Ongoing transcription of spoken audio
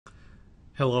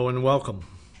Hello and welcome.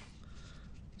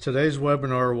 Today's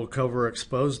webinar will cover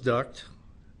exposed duct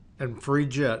and free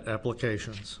jet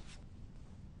applications.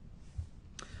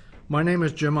 My name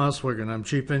is Jim Oswig and I'm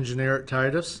Chief Engineer at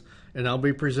Titus, and I'll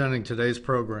be presenting today's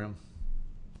program.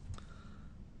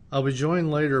 I'll be joined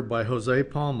later by Jose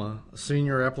Palma,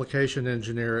 Senior Application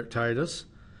Engineer at Titus,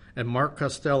 and Mark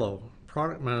Costello,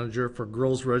 Product Manager for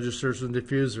Grills, Registers, and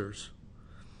Diffusers.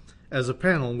 As a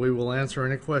panel, we will answer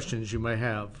any questions you may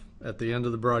have at the end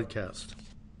of the broadcast.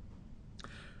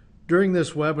 During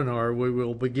this webinar, we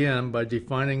will begin by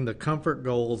defining the comfort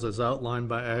goals as outlined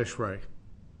by ASHRAE.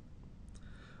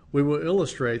 We will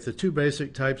illustrate the two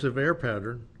basic types of air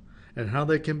pattern and how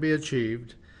they can be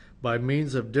achieved by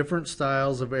means of different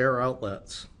styles of air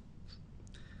outlets.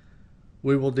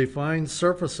 We will define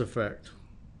surface effect,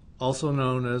 also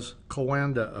known as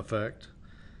Coanda effect,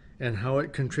 and how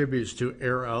it contributes to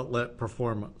air outlet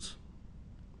performance.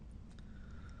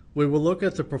 We will look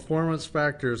at the performance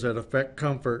factors that affect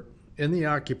comfort in the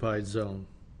occupied zone.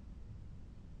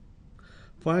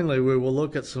 Finally, we will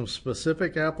look at some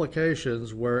specific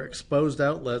applications where exposed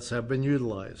outlets have been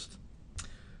utilized.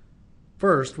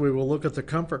 First, we will look at the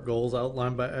comfort goals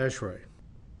outlined by ASHRAE.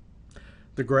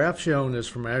 The graph shown is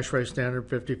from ASHRAE Standard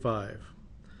 55.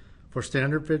 For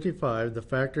Standard 55, the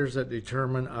factors that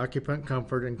determine occupant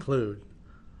comfort include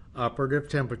operative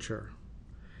temperature,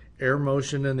 air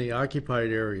motion in the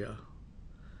occupied area,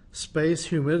 space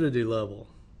humidity level,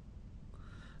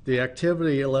 the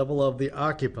activity level of the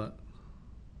occupant,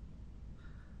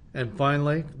 and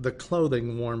finally, the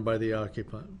clothing worn by the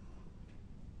occupant.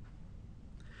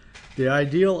 The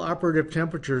ideal operative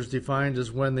temperature is defined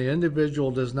as when the individual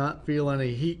does not feel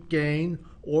any heat gain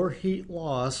or heat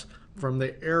loss from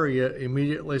the area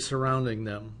immediately surrounding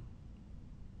them.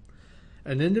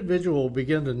 An individual will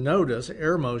begin to notice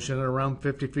air motion at around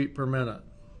 50 feet per minute.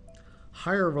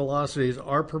 Higher velocities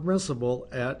are permissible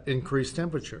at increased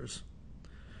temperatures.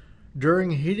 During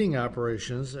heating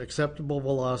operations, acceptable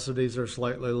velocities are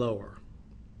slightly lower.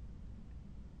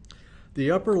 The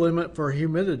upper limit for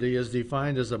humidity is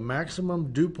defined as a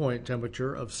maximum dew point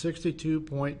temperature of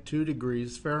 62.2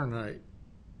 degrees Fahrenheit,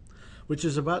 which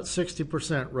is about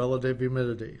 60% relative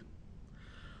humidity.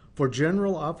 For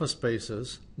general office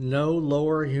spaces, no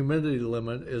lower humidity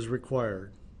limit is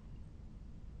required.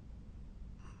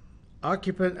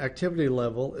 Occupant activity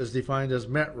level is defined as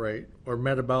MET rate or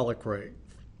metabolic rate.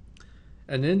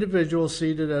 An individual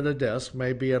seated at a desk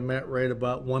may be a MET rate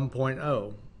about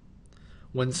 1.0.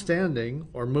 When standing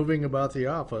or moving about the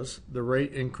office, the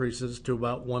rate increases to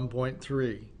about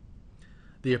 1.3.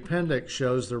 The appendix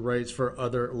shows the rates for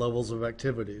other levels of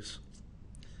activities.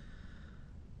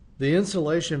 The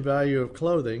insulation value of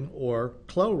clothing, or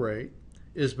CLO rate,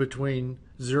 is between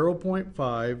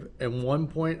 0.5 and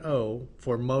 1.0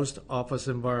 for most office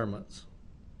environments.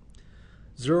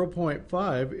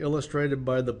 0.5, illustrated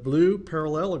by the blue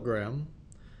parallelogram,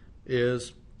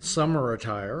 is summer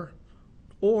attire,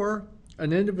 or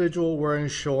an individual wearing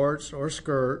shorts or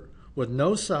skirt with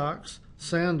no socks,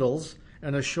 sandals,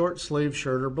 and a short-sleeved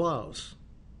shirt or blouse.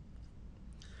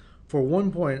 For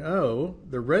 1.0,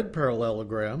 the red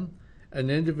parallelogram, an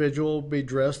individual will be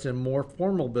dressed in more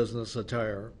formal business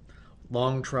attire,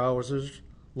 long trousers,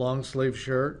 long-sleeve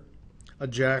shirt, a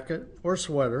jacket or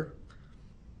sweater.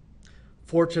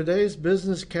 For today's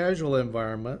business casual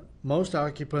environment, most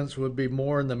occupants would be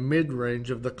more in the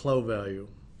mid-range of the CLO value.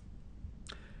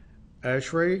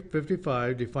 ASHRAE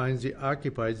 55 defines the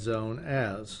occupied zone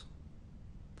as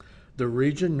the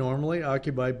region normally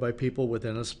occupied by people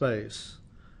within a space,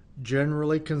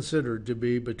 generally considered to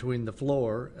be between the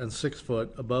floor and 6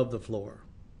 foot above the floor,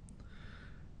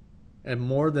 and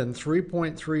more than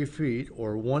 3.3 feet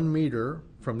or 1 meter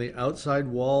from the outside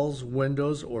walls,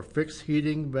 windows, or fixed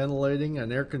heating, ventilating,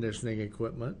 and air conditioning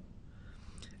equipment,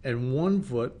 and 1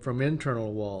 foot from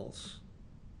internal walls.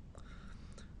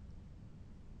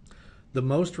 The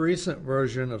most recent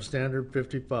version of Standard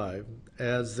 55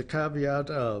 adds the caveat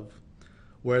of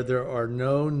where there are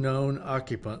no known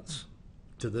occupants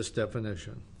to this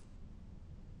definition.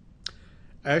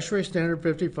 ASHRAE Standard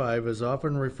 55 is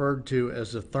often referred to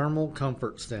as the thermal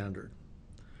comfort standard.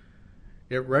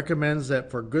 It recommends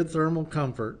that for good thermal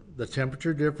comfort, the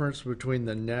temperature difference between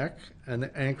the neck and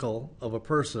the ankle of a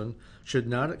person should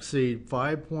not exceed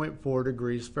 5.4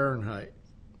 degrees Fahrenheit.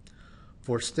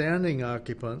 For standing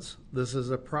occupants, this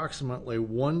is approximately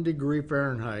 1 degree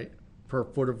Fahrenheit per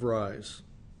foot of rise.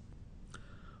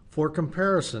 For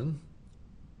comparison,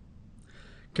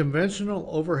 conventional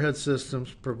overhead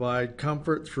systems provide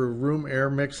comfort through room air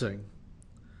mixing.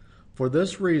 For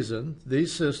this reason,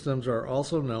 these systems are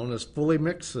also known as fully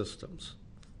mixed systems.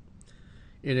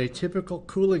 In a typical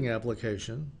cooling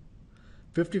application,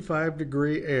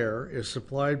 55-degree air is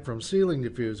supplied from ceiling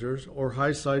diffusers or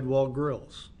high sidewall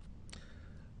grills.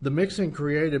 The mixing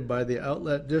created by the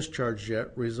outlet discharge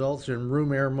jet results in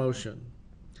room air motion.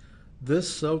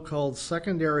 This so-called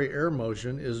secondary air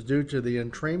motion is due to the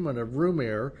entrainment of room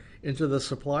air into the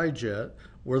supply jet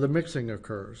where the mixing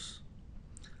occurs.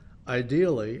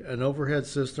 Ideally, an overhead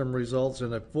system results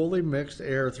in a fully mixed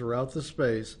air throughout the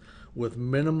space with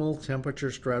minimal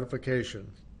temperature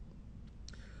stratification.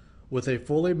 With a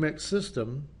fully mixed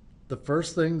system, the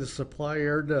first thing the supply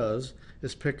air does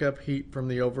is pick up heat from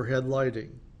the overhead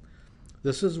lighting.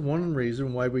 This is one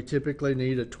reason why we typically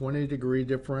need a 20-degree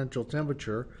differential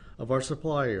temperature of our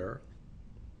supply air.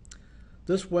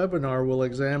 This webinar will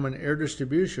examine air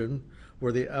distribution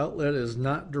where the outlet is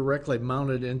not directly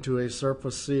mounted into a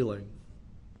surface ceiling.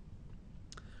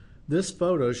 This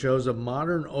photo shows a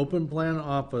modern open-plan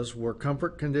office where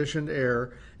comfort-conditioned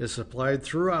air is supplied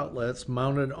through outlets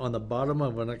mounted on the bottom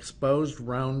of an exposed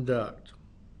round duct.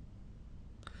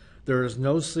 There is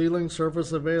no ceiling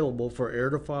surface available for air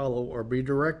to follow or be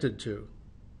directed to.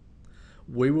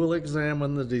 We will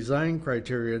examine the design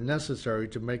criteria necessary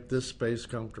to make this space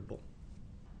comfortable.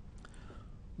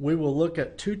 We will look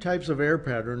at two types of air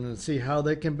pattern and see how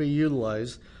they can be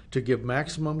utilized to give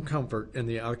maximum comfort in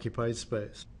the occupied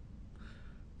space.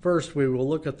 First, we will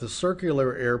look at the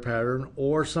circular air pattern,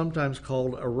 or sometimes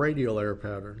called a radial air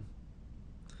pattern.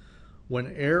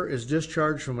 When air is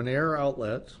discharged from an air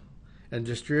outlet and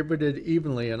distributed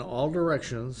evenly in all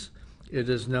directions, it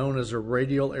is known as a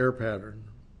radial air pattern.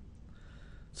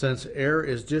 Since air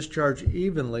is discharged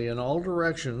evenly in all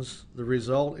directions, the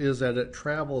result is that it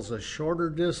travels a shorter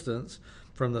distance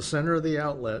from the center of the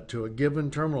outlet to a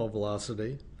given terminal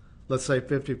velocity, let's say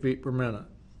 50 feet per minute.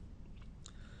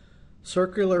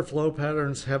 Circular flow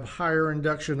patterns have higher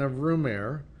induction of room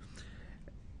air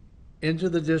into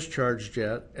the discharge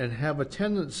jet and have a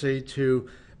tendency to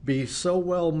be so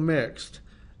well mixed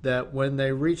that when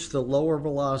they reach the lower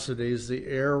velocities, the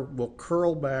air will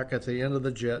curl back at the end of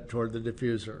the jet toward the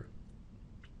diffuser.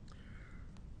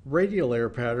 Radial air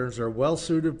patterns are well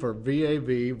suited for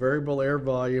VAV, variable air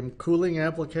volume, cooling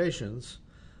applications,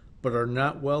 but are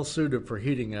not well suited for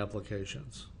heating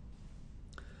applications.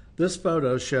 This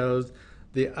photo shows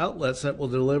the outlets that will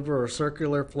deliver a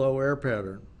circular flow air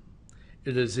pattern.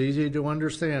 It is easy to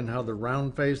understand how the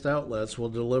round-faced outlets will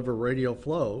deliver radial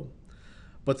flow,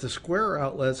 but the square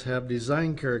outlets have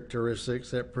design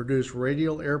characteristics that produce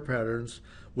radial air patterns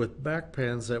with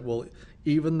backpans that will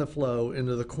even the flow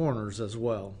into the corners as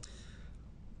well.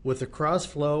 With the cross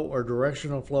flow or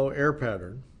directional flow air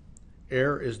pattern,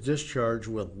 air is discharged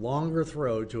with longer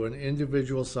throw to an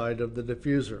individual side of the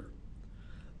diffuser.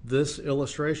 This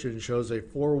illustration shows a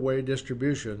four-way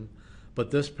distribution, but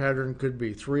this pattern could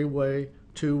be three-way,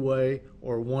 two-way,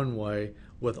 or one-way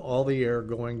with all the air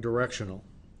going directional.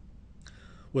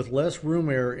 With less room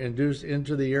air induced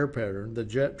into the air pattern, the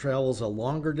jet travels a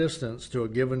longer distance to a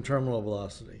given terminal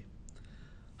velocity.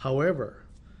 However,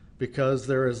 because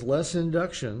there is less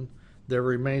induction, there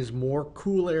remains more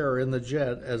cool air in the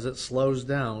jet as it slows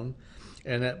down,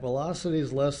 and at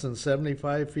velocities less than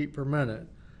 75 feet per minute,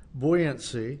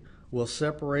 buoyancy will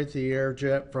separate the air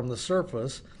jet from the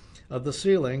surface of the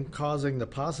ceiling, causing the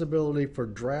possibility for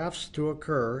drafts to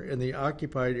occur in the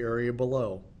occupied area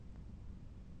below.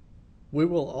 We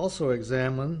will also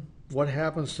examine what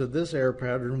happens to this air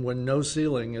pattern when no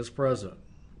ceiling is present.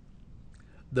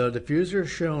 The diffusers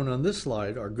shown on this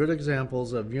slide are good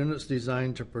examples of units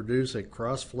designed to produce a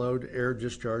cross-flowed air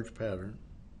discharge pattern.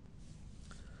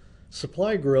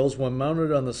 Supply grills, when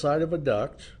mounted on the side of a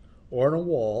duct or on a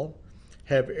wall,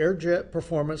 have air jet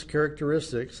performance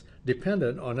characteristics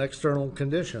dependent on external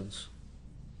conditions.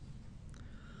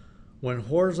 When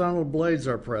horizontal blades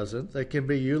are present, they can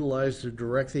be utilized to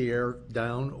direct the air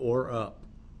down or up.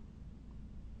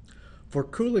 For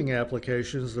cooling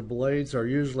applications, the blades are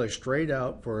usually straight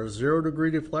out for a 0-degree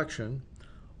deflection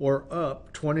or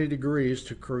up 20 degrees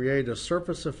to create a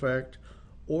surface effect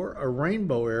or a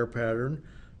rainbow air pattern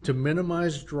to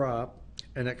minimize drop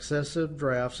and excessive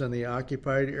drafts in the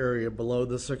occupied area below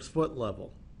the 6-foot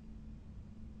level.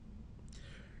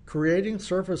 Creating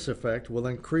surface effect will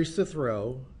increase the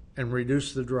throw and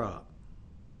reduce the drop.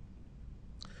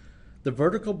 The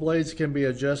vertical blades can be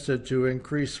adjusted to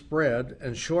increase spread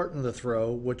and shorten the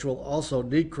throw, which will also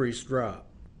decrease drop.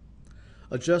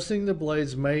 Adjusting the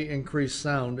blades may increase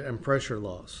sound and pressure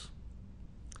loss.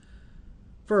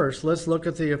 First, let's look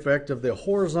at the effect of the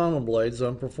horizontal blades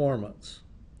on performance.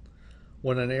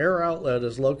 When an air outlet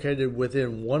is located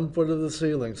within 1 foot of the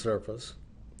ceiling surface,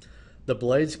 the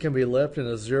blades can be left in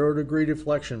a 0-degree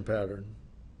deflection pattern.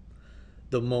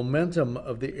 The momentum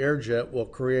of the air jet will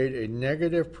create a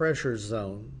negative pressure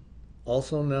zone,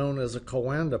 also known as a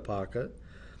Coanda pocket,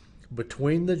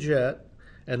 between the jet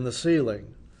and the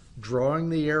ceiling, drawing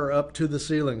the air up to the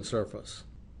ceiling surface.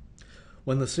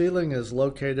 When the ceiling is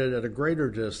located at a greater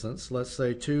distance, let's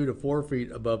say 2 to 4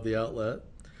 feet above the outlet,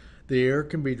 the air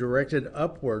can be directed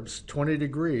upwards 20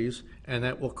 degrees and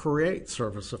that will create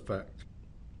surface effect.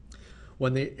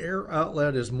 When the air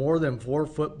outlet is more than 4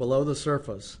 foot below the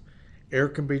surface, air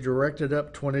can be directed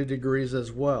up 20 degrees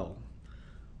as well.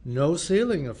 No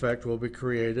ceiling effect will be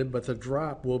created, but the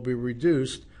drop will be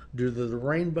reduced due to the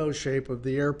rainbow shape of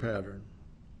the air pattern.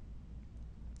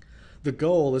 The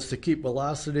goal is to keep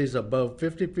velocities above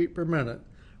 50 feet per minute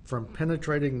from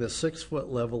penetrating the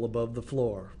 6-foot level above the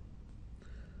floor.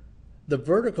 The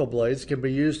vertical blades can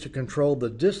be used to control the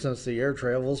distance the air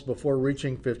travels before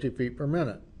reaching 50 feet per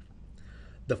minute.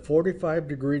 The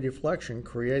 45-degree deflection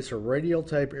creates a radial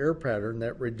type air pattern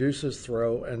that reduces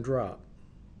throw and drop.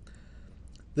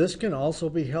 This can also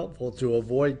be helpful to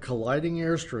avoid colliding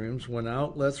airstreams when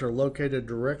outlets are located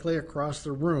directly across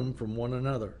the room from one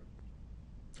another.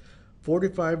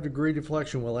 45-degree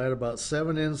deflection will add about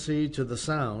 7 NC to the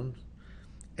sound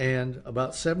and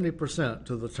about 70%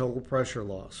 to the total pressure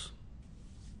loss.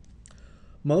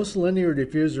 Most linear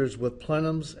diffusers with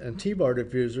plenums and T-bar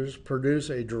diffusers produce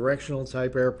a directional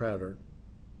type air pattern.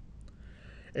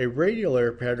 A radial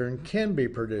air pattern can be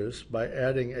produced by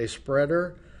adding a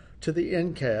spreader to the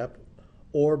end cap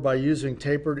or by using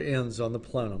tapered ends on the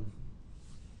plenum.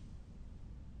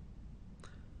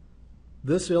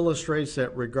 This illustrates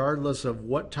that regardless of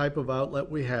what type of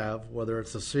outlet we have, whether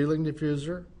it's a ceiling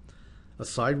diffuser, a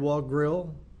sidewall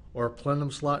grill, or a plenum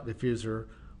slot diffuser,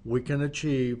 we can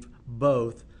achieve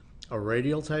both a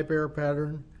radial type air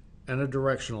pattern and a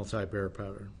directional type air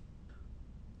pattern.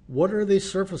 What are these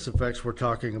surface effects we're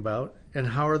talking about and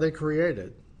how are they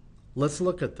created? Let's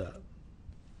look at that.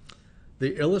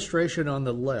 The illustration on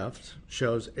the left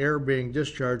shows air being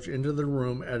discharged into the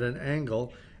room at an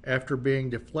angle after being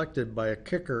deflected by a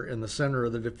kicker in the center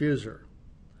of the diffuser.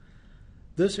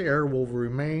 This air will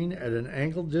remain at an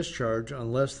angled discharge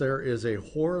unless there is a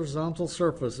horizontal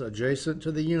surface adjacent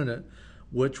to the unit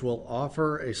which will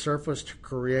offer a surface to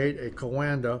create a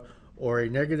Coanda or a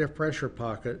negative pressure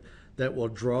pocket that will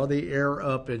draw the air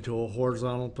up into a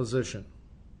horizontal position.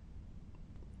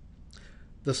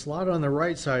 The slot on the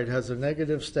right side has a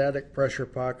negative static pressure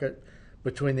pocket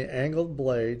between the angled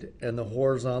blade and the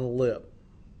horizontal lip.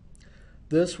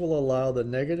 This will allow the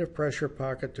negative pressure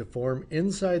pocket to form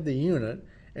inside the unit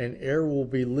and air will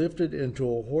be lifted into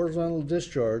a horizontal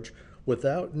discharge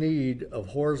without need of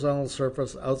horizontal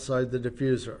surface outside the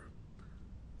diffuser.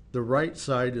 The right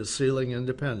side is ceiling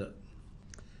independent.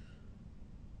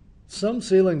 Some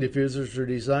ceiling diffusers are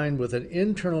designed with an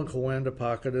internal Coanda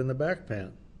pocket in the back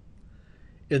pan.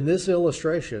 In this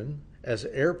illustration, as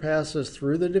air passes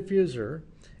through the diffuser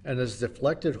and is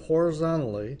deflected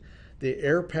horizontally, the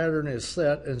air pattern is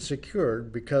set and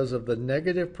secured because of the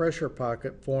negative pressure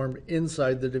pocket formed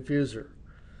inside the diffuser.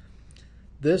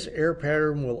 This air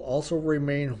pattern will also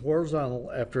remain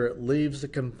horizontal after it leaves the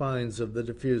confines of the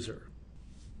diffuser.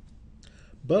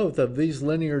 Both of these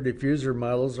linear diffuser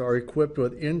models are equipped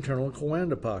with internal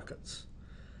Coanda pockets.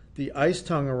 The ice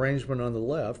tongue arrangement on the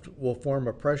left will form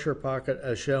a pressure pocket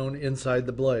as shown inside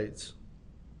the blades.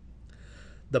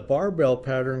 The barbell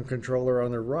pattern controller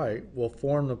on the right will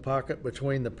form the pocket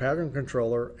between the pattern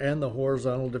controller and the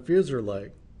horizontal diffuser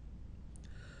leg.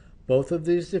 Both of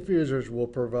these diffusers will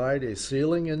provide a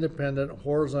ceiling-independent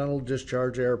horizontal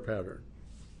discharge air pattern.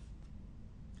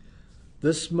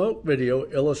 This smoke video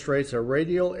illustrates a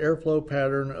radial airflow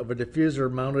pattern of a diffuser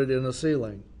mounted in a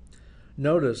ceiling.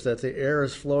 Notice that the air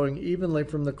is flowing evenly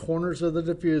from the corners of the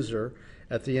diffuser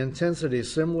at the intensity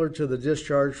similar to the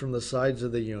discharge from the sides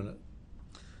of the unit.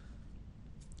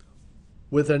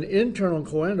 With an internal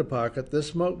Coanda pocket, this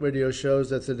smoke video shows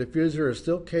that the diffuser is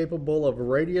still capable of a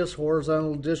radius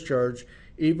horizontal discharge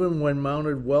even when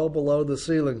mounted well below the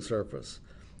ceiling surface.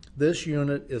 This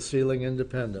unit is ceiling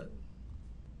independent.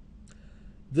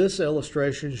 This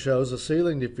illustration shows a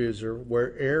ceiling diffuser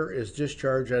where air is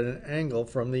discharged at an angle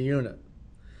from the unit.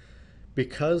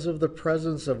 Because of the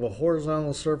presence of a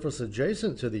horizontal surface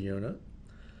adjacent to the unit,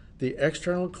 the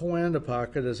external Coanda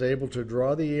pocket is able to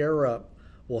draw the air up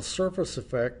while surface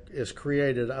effect is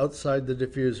created outside the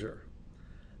diffuser.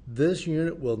 This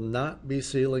unit will not be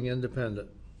ceiling independent.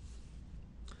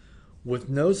 With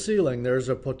no ceiling, there is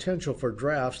a potential for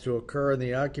drafts to occur in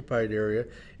the occupied area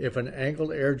if an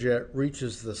angled air jet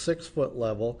reaches the 6-foot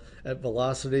level at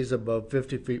velocities above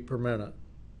 50 feet per minute.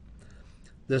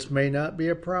 This may not be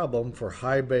a problem for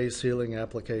high bay ceiling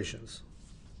applications.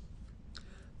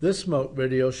 This smoke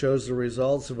video shows the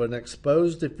results of an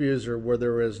exposed diffuser where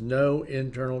there is no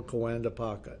internal Coanda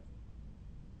pocket.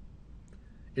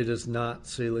 It is not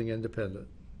ceiling independent.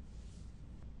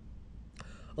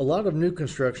 A lot of new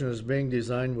construction is being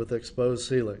designed with exposed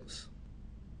ceilings.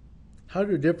 How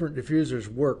do different diffusers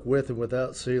work with and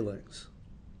without ceilings?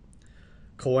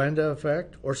 Coanda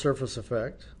effect or surface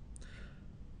effect.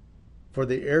 For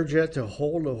the air jet to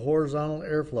hold a horizontal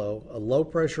airflow, a low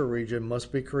pressure region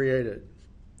must be created.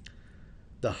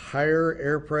 The higher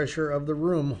air pressure of the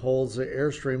room holds the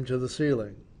airstream to the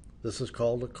ceiling. This is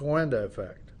called a Coanda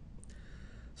effect.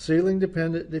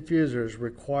 Ceiling-dependent diffusers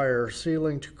require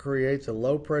ceiling to create the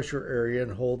low-pressure area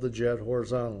and hold the jet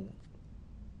horizontal.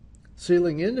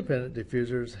 Ceiling-independent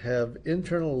diffusers have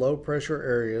internal low-pressure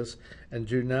areas and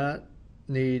do not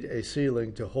need a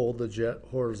ceiling to hold the jet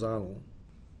horizontal.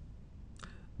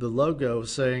 The logo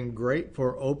saying "Great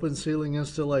for open ceiling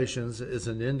installations" is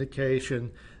an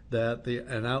indication that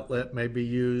an outlet may be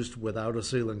used without a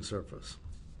ceiling surface.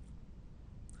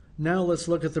 Now let's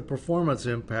look at the performance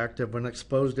impact of an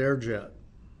exposed air jet.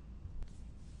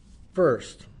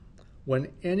 First, when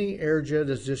any air jet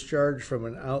is discharged from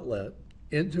an outlet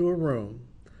into a room,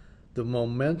 the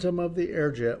momentum of the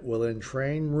air jet will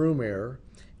entrain room air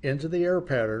into the air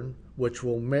pattern, which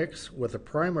will mix with the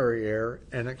primary air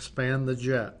and expand the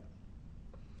jet.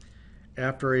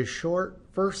 After a short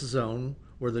first zone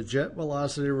where the jet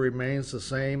velocity remains the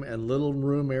same and little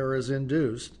room air is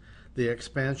induced, the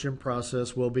expansion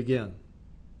process will begin.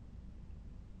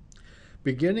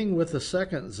 Beginning with the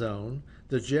second zone,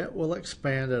 the jet will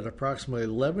expand at approximately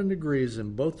 11 degrees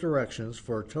in both directions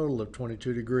for a total of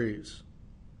 22 degrees.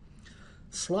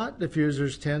 Slot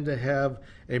diffusers tend to have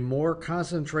a more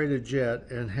concentrated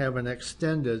jet and have an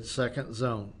extended second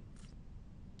zone.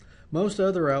 Most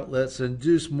other outlets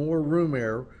induce more room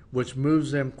air, which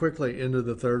moves them quickly into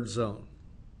the third zone.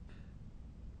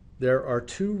 There are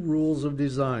two rules of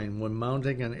design when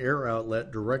mounting an air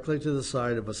outlet directly to the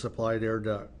side of a supplied air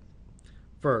duct.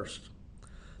 First,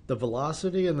 the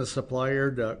velocity in the supply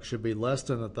air duct should be less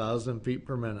than 1,000 feet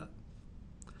per minute.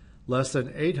 Less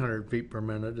than 800 feet per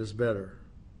minute is better.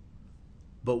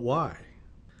 But why?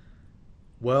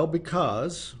 Well,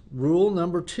 because rule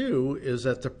number 2 is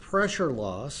that the pressure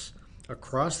loss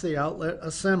across the outlet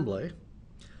assembly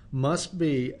must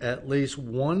be at least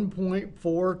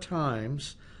 1.4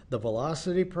 times the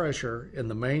velocity pressure in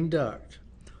the main duct,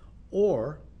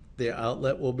 or the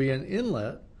outlet will be an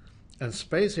inlet and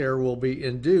space air will be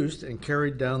induced and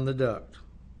carried down the duct.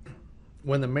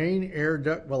 When the main air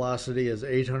duct velocity is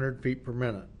 800 feet per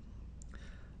minute,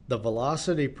 the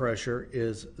velocity pressure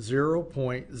is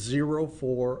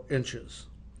 0.04 inches.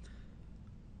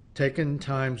 Taken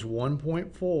times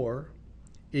 1.4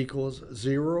 equals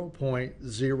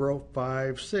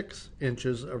 0.056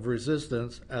 inches of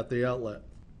resistance at the outlet.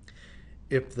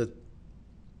 If the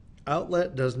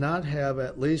outlet does not have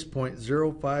at least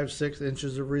 0.056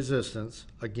 inches of resistance,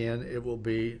 again, it will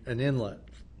be an inlet.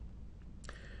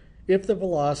 If the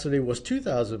velocity was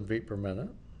 2,000 feet per minute,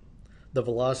 the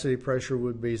velocity pressure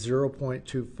would be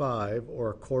 0.25 or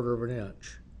a quarter of an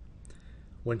inch.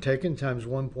 When taken times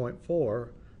 1.4,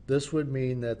 this would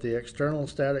mean that the external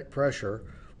static pressure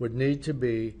would need to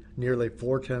be nearly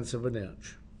 0.4 of an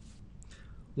inch.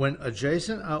 When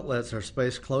adjacent outlets are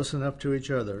spaced close enough to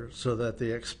each other so that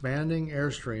the expanding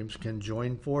airstreams can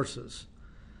join forces,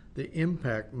 the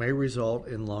impact may result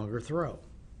in longer throw.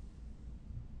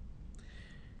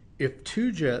 If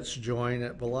two jets join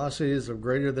at velocities of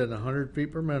greater than 100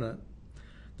 feet per minute,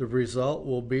 the result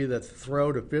will be that the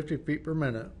throw to 50 feet per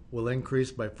minute will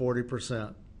increase by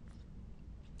 40%.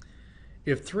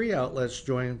 If three outlets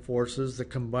join forces, the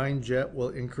combined jet will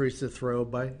increase the throw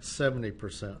by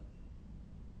 70%.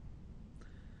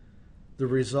 The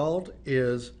result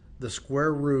is the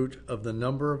square root of the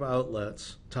number of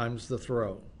outlets times the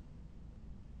throw.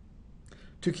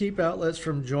 To keep outlets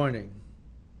from joining,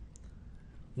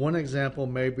 one example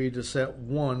may be to set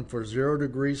one for 0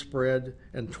 degree spread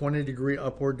and 20 degree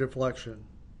upward deflection,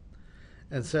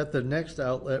 and set the next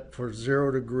outlet for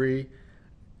 0 degree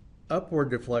upward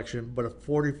deflection but a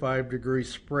 45 degree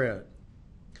spread.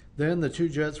 Then the two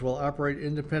jets will operate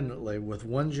independently, with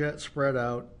one jet spread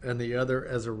out and the other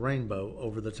as a rainbow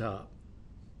over the top.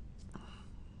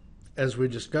 As we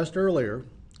discussed earlier,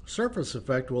 surface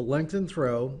effect will lengthen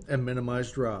throw and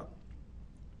minimize drop.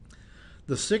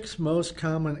 The 6 most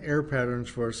common air patterns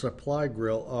for a supply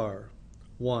grill are: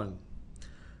 1.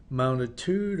 Mounted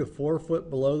 2 to 4 foot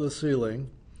below the ceiling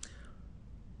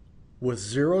with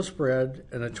 0 spread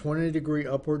and a 20 degree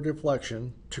upward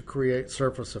deflection to create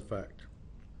surface effect.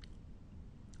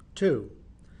 2.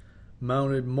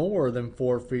 mounted more than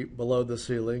 4 feet below the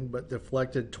ceiling but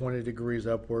deflected 20 degrees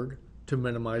upward to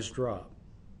minimize drop.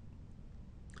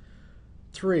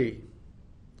 3.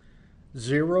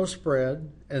 Zero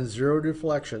spread and zero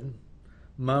deflection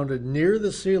mounted near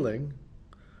the ceiling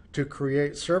to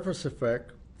create surface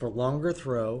effect for longer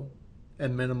throw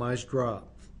and minimize drop.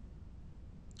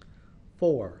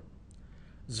 4.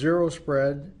 Zero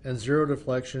spread and zero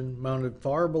deflection mounted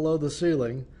far below the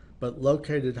ceiling but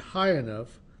located high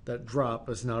enough that drop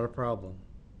is not a problem.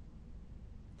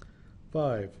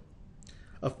 5.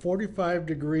 A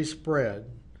 45-degree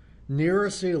spread near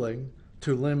a ceiling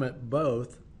to limit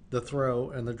both the throw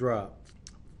and the drop.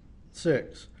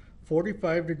 6.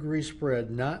 45-degree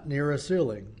spread not near a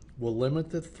ceiling will limit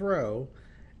the throw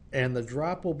and the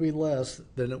drop will be less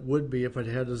than it would be if it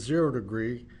had a 0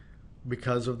 degree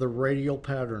because of the radial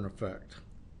pattern effect.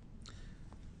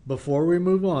 Before we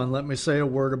move on, let me say a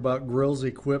word about grills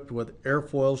equipped with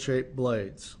airfoil-shaped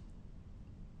blades.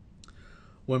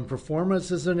 When performance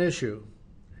is an issue,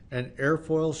 an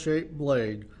airfoil-shaped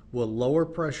blade will lower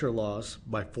pressure loss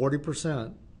by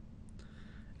 40%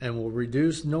 and will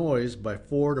reduce noise by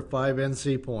 4 to 5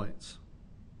 NC points.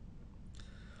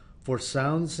 For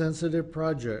sound-sensitive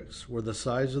projects where the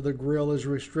size of the grill is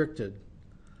restricted,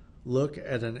 look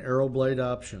at an aeroblade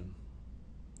option.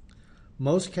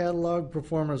 Most catalog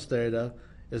performance data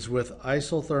is with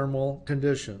isothermal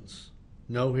conditions,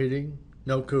 no heating,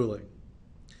 no cooling.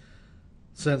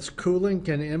 Since cooling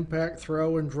can impact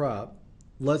throw and drop,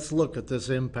 let's look at this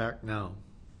impact now.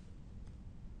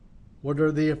 What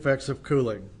are the effects of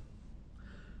cooling?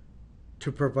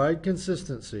 To provide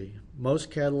consistency, most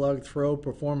catalog throw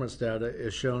performance data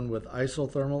is shown with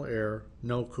isothermal air,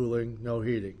 no cooling, no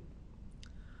heating.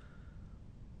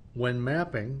 When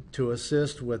mapping to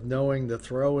assist with knowing the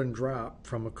throw and drop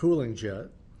from a cooling jet,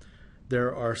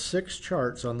 there are 6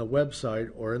 charts on the website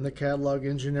or in the catalog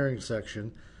engineering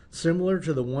section similar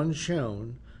to the one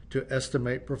shown to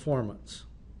estimate performance.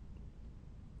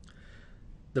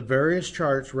 The various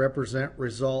charts represent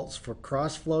results for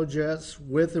cross-flow jets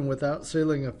with and without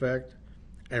sealing effect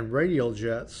and radial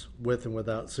jets with and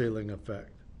without sealing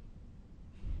effect.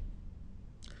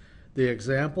 The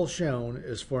example shown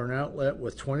is for an outlet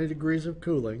with 20 degrees of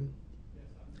cooling,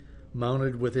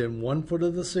 mounted within 1 foot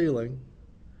of the ceiling,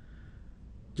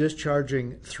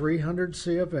 discharging 300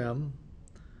 CFM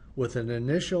with an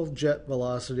initial jet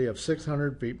velocity of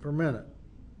 600 feet per minute.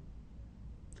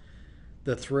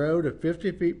 The throw to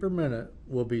 50 feet per minute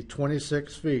will be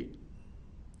 26 feet,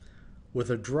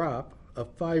 with a drop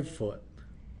of 5 foot.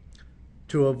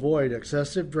 To avoid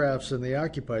excessive drafts in the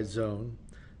occupied zone,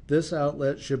 this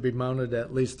outlet should be mounted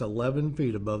at least 11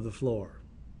 feet above the floor.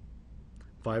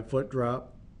 5 foot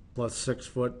drop plus 6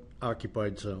 foot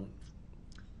occupied zone.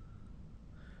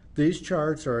 These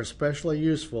charts are especially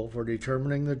useful for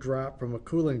determining the drop from a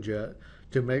cooling jet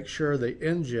to make sure the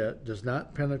injet does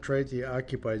not penetrate the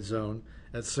occupied zone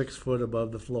at 6 foot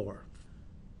above the floor.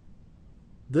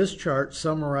 This chart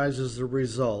summarizes the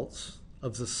results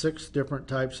of the 6 different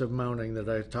types of mounting that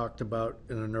I talked about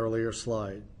in an earlier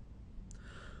slide.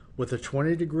 With a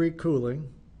 20-degree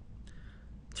cooling,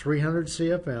 300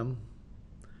 CFM,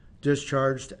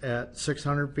 discharged at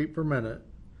 600 feet per minute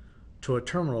to a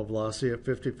terminal velocity of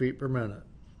 50 feet per minute.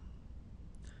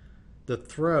 The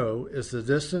throw is the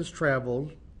distance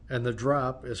traveled and the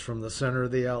drop is from the center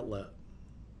of the outlet.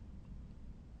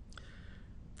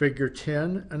 Figure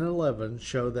 10 and 11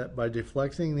 show that by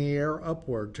deflecting the air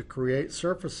upward to create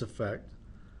surface effect,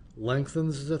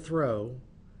 lengthens the throw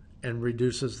and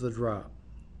reduces the drop.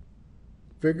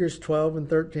 Figures 12 and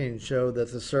 13 show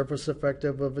that the surface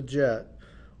effective of a jet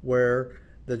where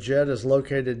the jet is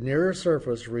located near a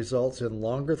surface results in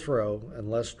longer throw and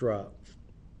less drop.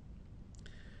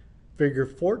 Figure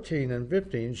 14 and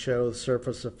 15 show the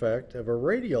surface effect of a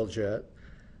radial jet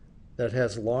that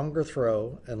has longer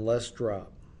throw and less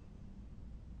drop.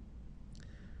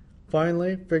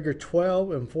 Finally, figure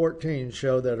 12 and 14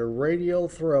 show that a radial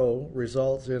throw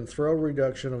results in throw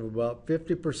reduction of about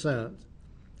 50%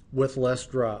 with less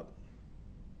drop.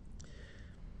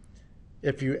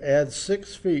 If you add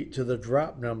 6 feet to the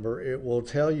drop number, it will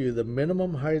tell you the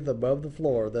minimum height above the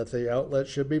floor that the outlet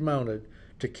should be mounted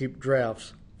to keep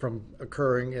drafts from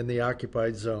occurring in the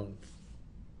occupied zone.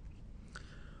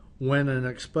 When an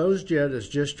exposed jet is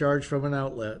discharged from an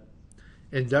outlet,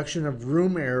 induction of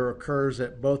room air occurs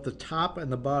at both the top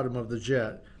and the bottom of the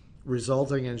jet,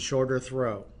 resulting in shorter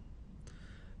throw.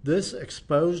 This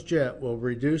exposed jet will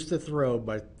reduce the throw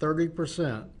by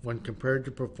 30% when compared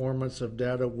to performance of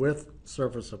data with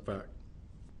surface effect.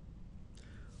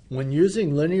 When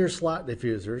using linear slot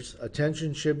diffusers,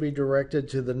 attention should be directed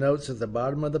to the notes at the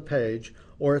bottom of the page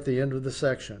or at the end of the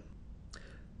section.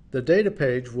 The data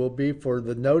page will be for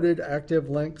the noted active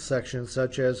length section,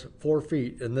 such as 4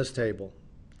 feet in this table.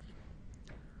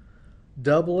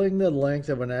 Doubling the length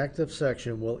of an active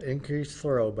section will increase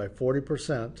throw by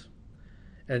 40%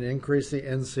 and increase the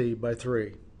NC by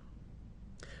 3.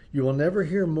 You will never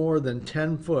hear more than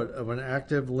 10 foot of an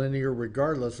active linear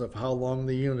regardless of how long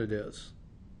the unit is.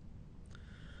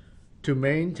 To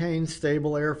maintain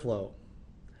stable airflow,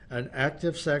 an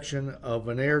active section of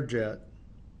an air jet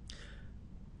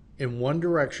in one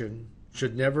direction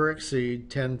should never exceed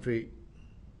 10 feet.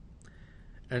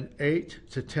 An 8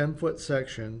 to 10 foot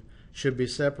section should be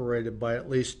separated by at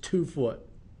least 2 foot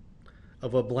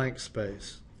of a blank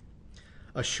space.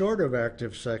 A shorter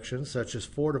active section, such as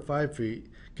 4 to 5 feet,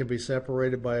 can be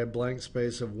separated by a blank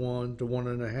space of 1 to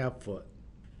 1.5 foot.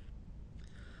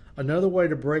 Another way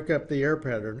to break up the air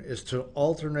pattern is to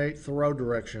alternate throw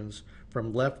directions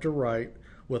from left to right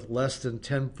with less than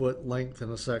 10 foot length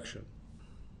in a section.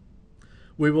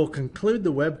 We will conclude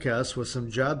the webcast with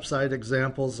some job site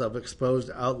examples of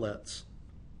exposed outlets.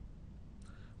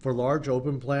 For large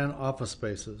open plan office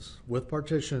spaces with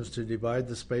partitions to divide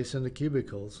the space into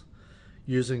cubicles,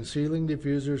 using ceiling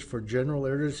diffusers for general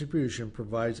air distribution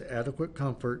provides adequate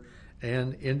comfort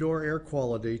and indoor air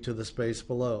quality to the space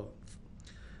below.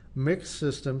 Mixed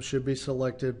systems should be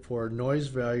selected for a noise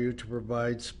value to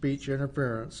provide speech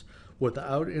interference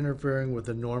without interfering with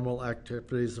the normal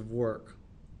activities of work.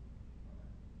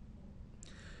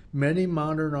 Many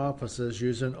modern offices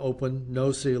use an open,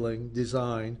 no-ceiling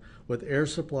design with air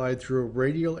supplied through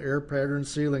radial air pattern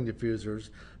ceiling diffusers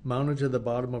mounted to the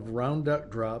bottom of round duct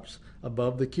drops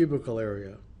above the cubicle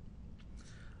area.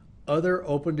 Other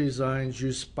open designs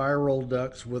use spiral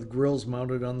ducts with grills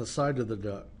mounted on the side of the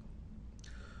duct.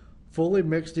 Fully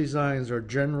mixed designs are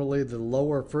generally the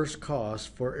lower first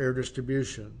cost for air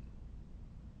distribution.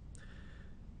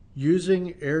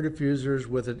 Using air diffusers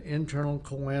with an internal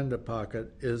coanda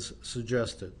pocket is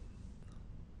suggested.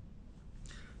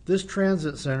 This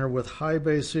transit center with high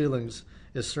bay ceilings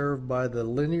is served by the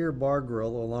linear bar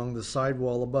grill along the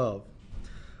sidewall above,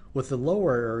 with the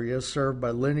lower area served by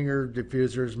linear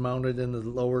diffusers mounted in the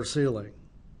lower ceiling.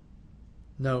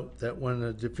 Note that when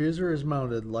a diffuser is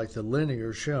mounted like the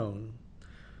linear shown,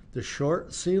 the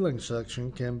short ceiling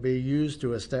section can be used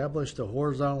to establish the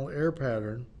horizontal air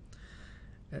pattern,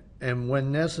 and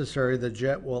when necessary, the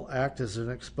jet will act as an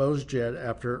exposed jet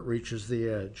after it reaches the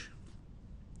edge.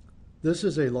 This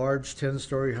is a large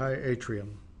 10-story high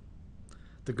atrium.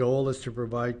 The goal is to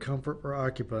provide comfort for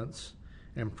occupants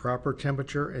and proper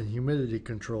temperature and humidity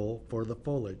control for the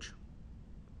foliage.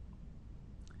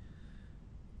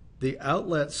 The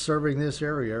outlets serving this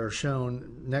area are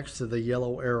shown next to the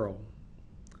yellow arrow.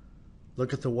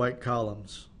 Look at the white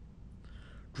columns.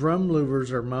 Drum louvers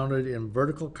are mounted in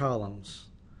vertical columns.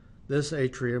 This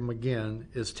atrium, again,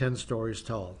 is 10 stories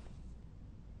tall.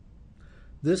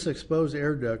 This exposed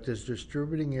air duct is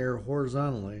distributing air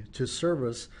horizontally to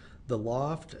service the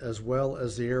loft as well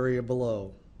as the area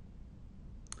below.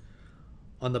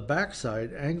 On the back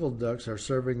side, angled ducts are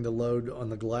serving the load on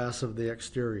the glass of the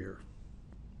exterior.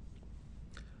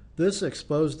 This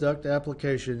exposed duct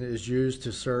application is used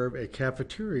to serve a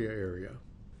cafeteria area.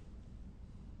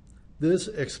 This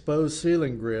exposed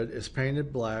ceiling grid is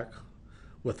painted black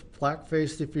with black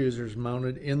face diffusers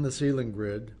mounted in the ceiling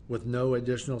grid with no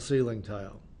additional ceiling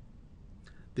tile.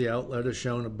 The outlet is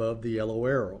shown above the yellow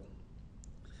arrow.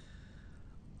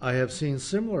 I have seen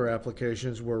similar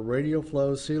applications where radial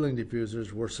flow ceiling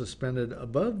diffusers were suspended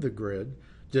above the grid,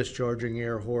 discharging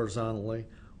air horizontally,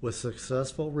 with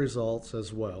successful results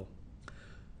as well.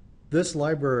 This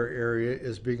library area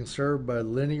is being served by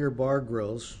linear bar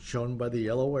grills, shown by the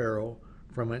yellow arrow,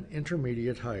 from an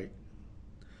intermediate height.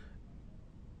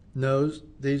 Note,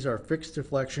 these are fixed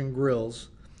deflection grills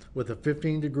with a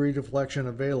 15-degree deflection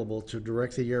available to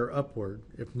direct the air upward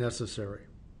if necessary.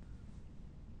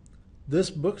 This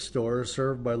bookstore is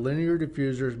served by linear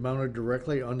diffusers mounted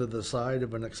directly onto the side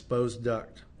of an exposed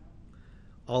duct,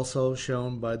 also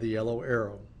shown by the yellow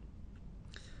arrow.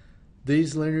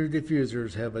 These linear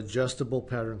diffusers have adjustable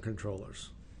pattern controllers.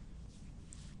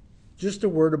 Just a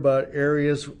word about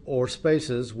areas or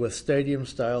spaces with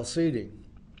stadium-style seating.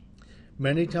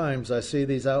 Many times I see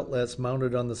these outlets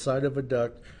mounted on the side of a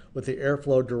duct with the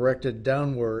airflow directed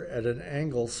downward at an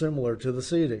angle similar to the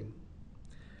seating.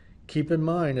 Keep in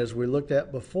mind, as we looked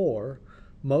at before,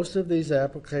 most of these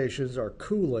applications are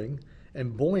cooling,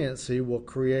 and buoyancy will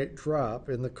create drop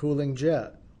in the cooling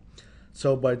jet.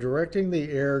 So by directing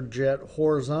the air jet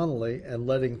horizontally and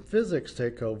letting physics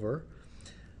take over,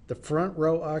 The front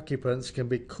row occupants can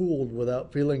be cooled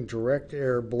without feeling direct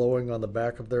air blowing on the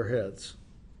back of their heads.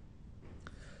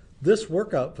 This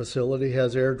workout facility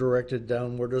has air directed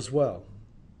downward as well.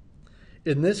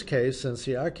 In this case, since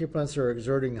the occupants are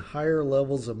exerting higher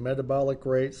levels of metabolic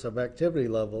rates of activity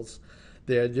levels,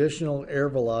 the additional air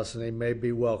velocity may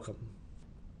be welcome.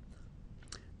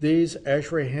 These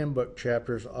ASHRAE Handbook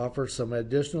chapters offer some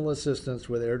additional assistance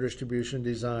with air distribution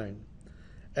design.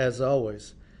 As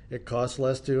always, it costs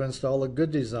less to install a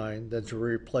good design than to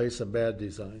replace a bad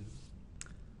design.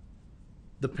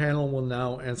 The panel will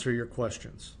now answer your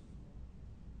questions.